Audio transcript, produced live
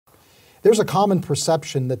There's a common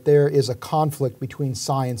perception that there is a conflict between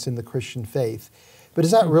science and the Christian faith. But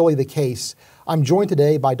is that really the case? I'm joined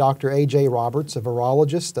today by Dr. A.J. Roberts, a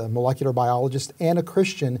virologist, a molecular biologist, and a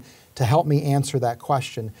Christian to help me answer that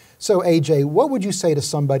question. So A.J., what would you say to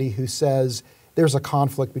somebody who says there's a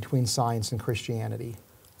conflict between science and Christianity?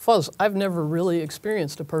 Fuzz, I've never really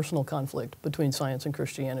experienced a personal conflict between science and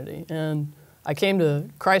Christianity. And I came to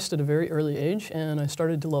Christ at a very early age, and I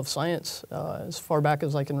started to love science as far back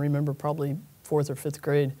as I can remember, probably 4th or 5th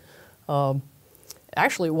grade.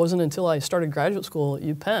 Actually, it wasn't until I started graduate school at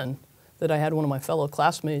UPenn that I had one of my fellow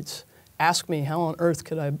classmates ask me how on earth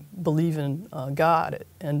could I believe in God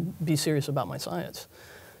and be serious about my science.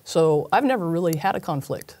 So I've never really had a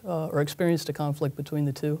conflict or experienced a conflict between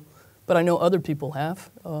the two, but I know other people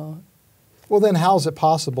have. Well, then how is it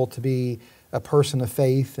possible to be a person of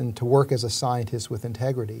faith and to work as a scientist with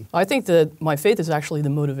integrity? I think that my faith is actually the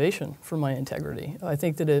motivation for my integrity. I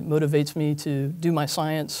think that it motivates me to do my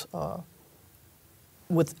science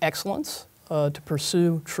with excellence, to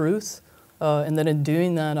pursue truth, and then in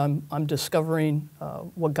doing that, I'm discovering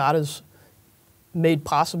what God has made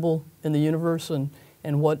possible in the universe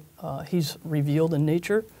and what He's revealed in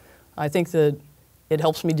nature. I think that it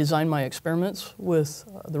helps me design my experiments with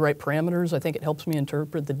the right parameters. I think it helps me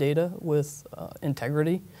interpret the data with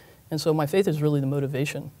integrity. And so my faith is really the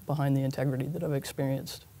motivation behind the integrity that I've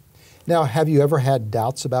experienced. Now, have you ever had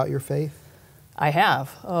doubts about your faith? I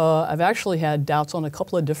have. I've actually had doubts on a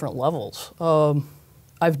couple of different levels.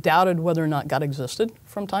 I've doubted whether or not God existed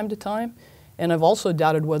from time to time, and I've also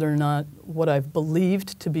doubted whether or not what I've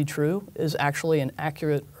believed to be true is actually an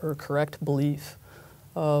accurate or correct belief.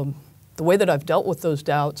 The way that I've dealt with those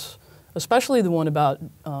doubts, especially the one about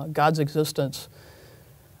God's existence,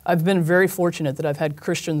 I've been very fortunate that I've had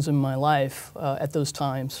Christians in my life at those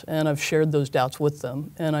times, and I've shared those doubts with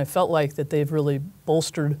them. And I felt like that they've really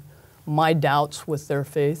bolstered my doubts with their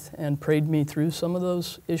faith and prayed me through some of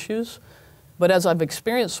those issues. But as I've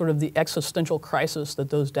experienced sort of the existential crisis that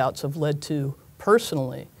those doubts have led to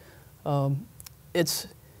personally, it's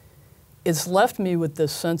left me with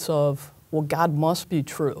this sense of, well, God must be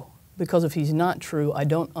true. Because if He's not true, I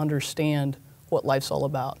don't understand what life's all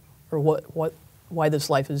about or why this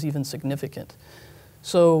life is even significant.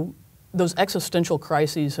 So those existential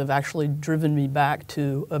crises have actually driven me back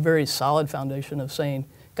to a very solid foundation of saying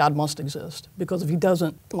God must exist. Because if He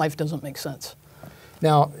doesn't, life doesn't make sense.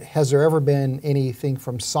 Now, has there ever been anything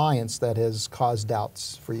from science that has caused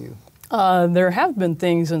doubts for you? There have been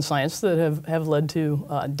things in science that have led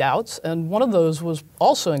to doubts, and one of those was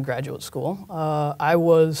also in graduate school. I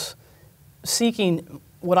was seeking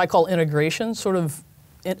what I call integration, sort of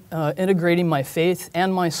integrating my faith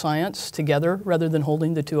and my science together rather than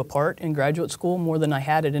holding the two apart in graduate school more than I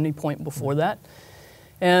had at any point before that.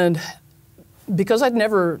 And because I'd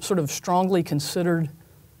never sort of strongly considered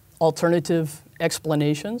alternative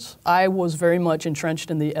explanations, I was very much entrenched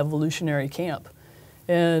in the evolutionary camp.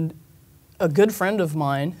 And a good friend of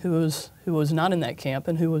mine who was not in that camp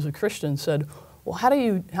and who was a Christian said, well, how do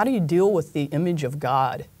you deal with the image of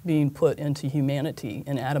God being put into humanity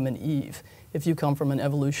in Adam and Eve if you come from an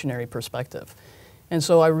evolutionary perspective? And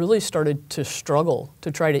so I really started to struggle to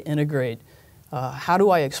try to integrate how do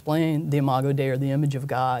I explain the imago Dei or the image of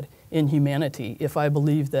God in humanity if I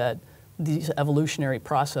believe that these evolutionary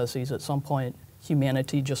processes at some point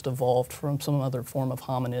humanity just evolved from some other form of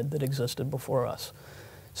hominid that existed before us.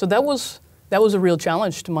 So that was a real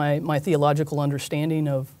challenge to my theological understanding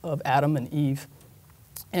of Adam and Eve.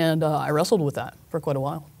 And I wrestled with that for quite a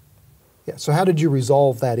while. Yeah. So how did you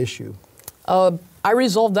resolve that issue? I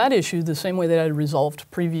resolved that issue the same way that I had resolved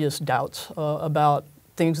previous doubts about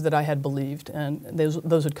things that I had believed, and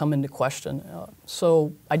those had come into question.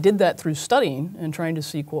 So I did that through studying and trying to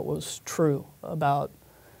seek what was true about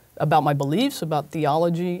my beliefs, about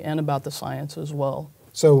theology, and about the science as well.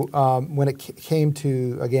 So when it came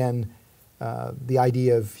to, again, the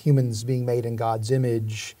idea of humans being made in God's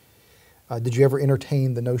image, did you ever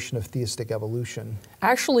entertain the notion of theistic evolution?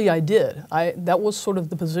 Actually, I did. That was sort of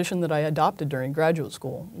the position that I adopted during graduate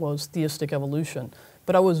school, was theistic evolution.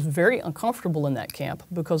 But I was very uncomfortable in that camp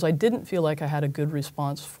because I didn't feel like I had a good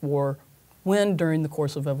response for when, during the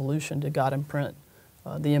course of evolution, did God imprint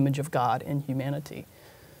the image of God in humanity.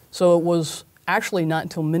 So it was actually not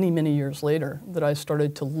until many, many years later that I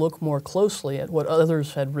started to look more closely at what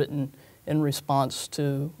others had written in response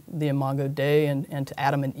to the Imago Dei and to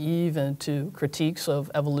Adam and Eve and to critiques of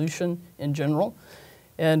evolution in general.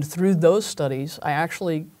 And through those studies, I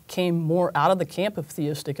actually came more out of the camp of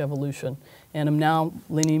theistic evolution and am now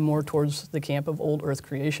leaning more towards the camp of old earth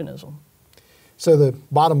creationism. So the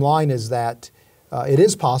bottom line is that it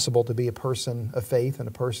is possible to be a person of faith and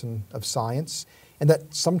a person of science, and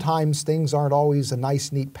that sometimes things aren't always a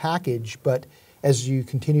nice, neat package, but as you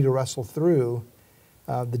continue to wrestle through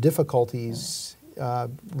the difficulties,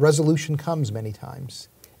 resolution comes many times.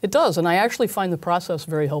 It does, and I actually find the process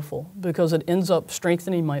very helpful because it ends up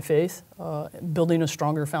strengthening my faith, building a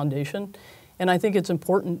stronger foundation, and I think it's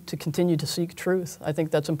important to continue to seek truth. I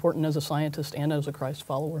think that's important as a scientist and as a Christ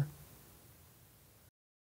follower.